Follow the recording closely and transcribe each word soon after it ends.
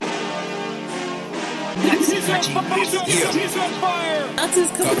Natsu's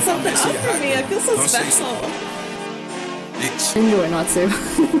cooking something up for me. I feel so special. Enjoy Natsu.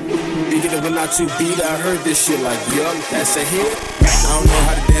 Even when Natsu beat, I heard this shit like, yup, that's a hit. I don't know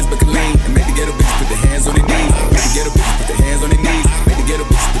how to dance, but can lean and make the ghetto bitch put the hands on their knees. Make the ghetto bitch put the hands on their knees. Make the ghetto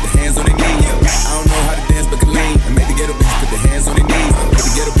bitch put the hands on their knees. I don't know how to dance, but can lean and make the ghetto bitch put the hands on their knees. Make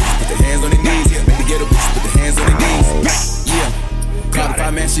the ghetto bitch put the hands on their knees. Make the ghetto bitch put the hands on their knees. Yeah,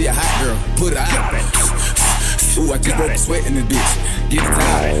 codified man, she a hot girl. Put her out. Ooh, I just broke a sweat in this bitch. Get it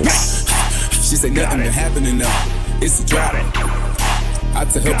out. She said nothing been happening now. It's a drop. I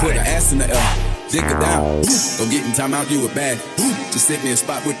tell her put her ass in the air. Dick her down. Don't get in time out, you a bad. Just sit me a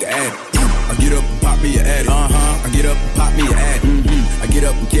spot with the ad. I get up and pop me a addy. I get up and pop me a addy. I get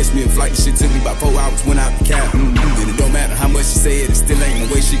up and catch me a flight. Shit took me about 4 hours, went out the cab. And it don't matter how much she said, it still ain't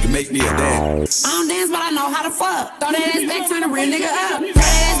no way she can make me a dad. I don't dance, but I know how to fuck. Throw that ass back, turn a real nigga up. Throw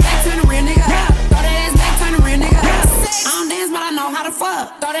that ass back, turn a real nigga up. Throw that ass back, turn a real nigga up. I don't dance, but I know how to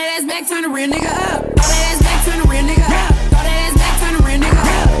fuck. Throw that ass back, turn a real nigga up. Throw that ass back, turn a real nigga up. Throw that ass back, turn a real nigga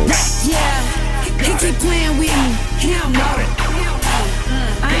up. Yeah, he keep playing with me. He don't know it.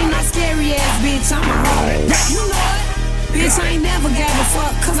 I ain't no scary ass bitch, I'm a hoe. You know it. Bitch, I ain't never gave a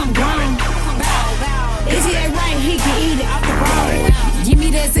fuck, cause I'm grown. If he ain't right, he can eat it off the road. Give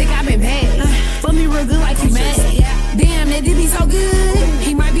me that sick, I been bad. Fuck me real good like he mad. Damn, that did be so good.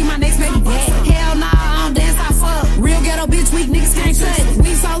 He might be my next baby dad. Hell nah, I don't dance, I fuck. Real ghetto bitch, weak niggas can't touch.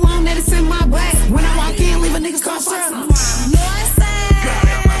 We so long that it's in my butt. When I walk in, leave a nigga starstruck.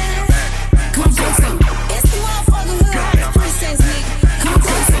 Come closer. It's the motherfucking hood. Princess nigga. Come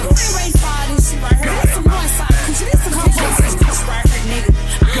closer. I ain't ready for all this shit right here. This some more side. Cause this some come closer. This right here, nigga.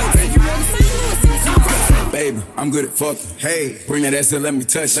 I don't take you real St. Louis in the come closer. Baby, I'm good at fucking. Hey, bring that ass here, let me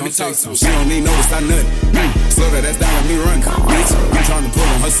touch. Let me talk to her. She don't need no, it's not nothing. Slow that ass down, let me run. Bitch, I'm trying to pull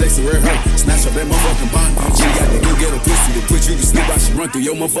on her sexy red hurt. Snatch up that motherfucking bond. She got the good ghetto pussy to put you to sleep while she run through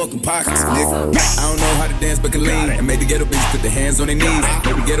your motherfucking pockets, nigga. I don't know how to dance, but can lean and make the ghetto bitch put the hands on their knees.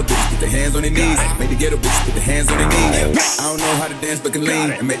 Make the ghetto bitch put the hands on their knees. Make the ghetto bitch put the hands on their knees. I don't know how to dance, but can lean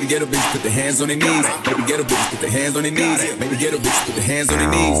and make the ghetto bitch put the hands on their knees. Make the ghetto bitch put the hands on their knees. Make the ghetto bitch put the hands on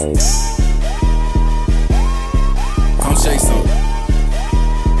their knees. Come shake some.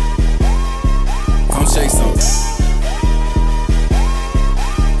 Come shake some.